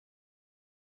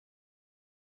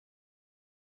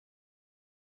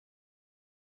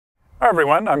Hi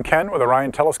everyone, I'm Ken with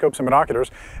Orion Telescopes and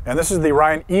Binoculars, and this is the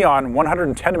Orion EON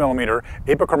 110mm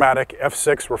Apochromatic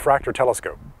f6 refractor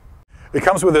telescope. It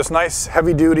comes with this nice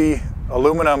heavy-duty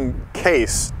aluminum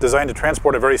case designed to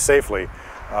transport it very safely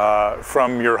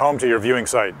from your home to your viewing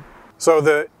site. So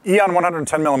the EON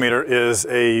 110mm is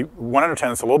a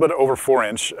 110, it's a little bit over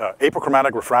 4-inch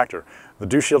apochromatic refractor. The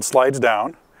dew shield slides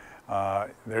down.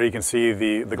 There you can see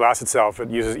the glass itself. It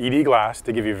uses ED glass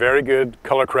to give you very good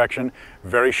color correction,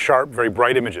 very sharp, very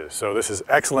bright images. So this is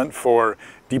excellent for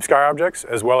deep sky objects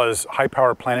as well as high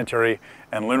power planetary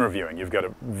and lunar viewing. You've got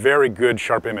a very good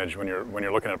sharp image when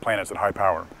you're looking at planets at high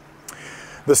power.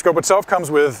 The scope itself comes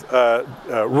with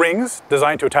rings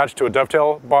designed to attach to a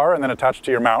dovetail bar and then attach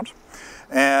to your mount.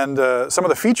 And some of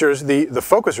the features, the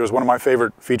focuser is one of my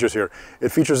favorite features here.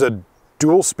 It features a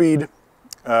dual speed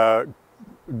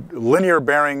linear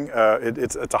bearing,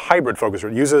 it's a hybrid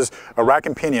focuser. It uses a rack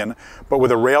and pinion, but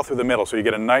with a rail through the middle, so you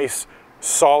get a nice,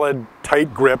 solid,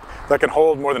 tight grip that can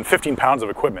hold more than 15 pounds of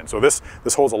equipment. So this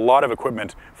holds a lot of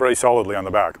equipment very solidly on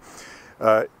the back.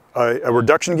 A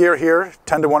reduction gear here,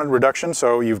 10-to-1 reduction,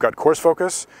 so you've got coarse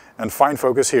focus and fine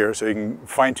focus here, so you can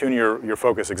fine-tune your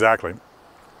focus exactly.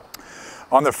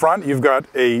 On the front, you've got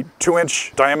a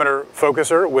 2-inch diameter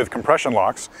focuser with compression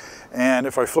locks. And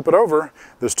if I flip it over,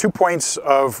 there's 2 points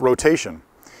of rotation.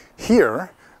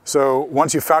 Here, so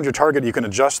once you've found your target, you can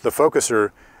adjust the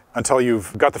focuser until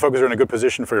you've got the focuser in a good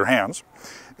position for your hands.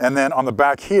 And then on the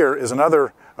back here is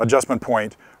another adjustment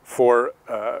point for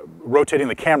rotating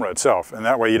the camera itself. And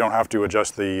that way you don't have to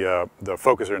adjust the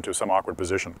focuser into some awkward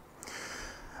position.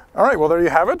 All right, well there you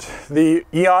have it, the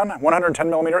EON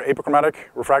 110mm Apochromatic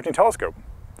refracting telescope.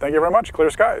 Thank you very much, clear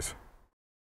skies.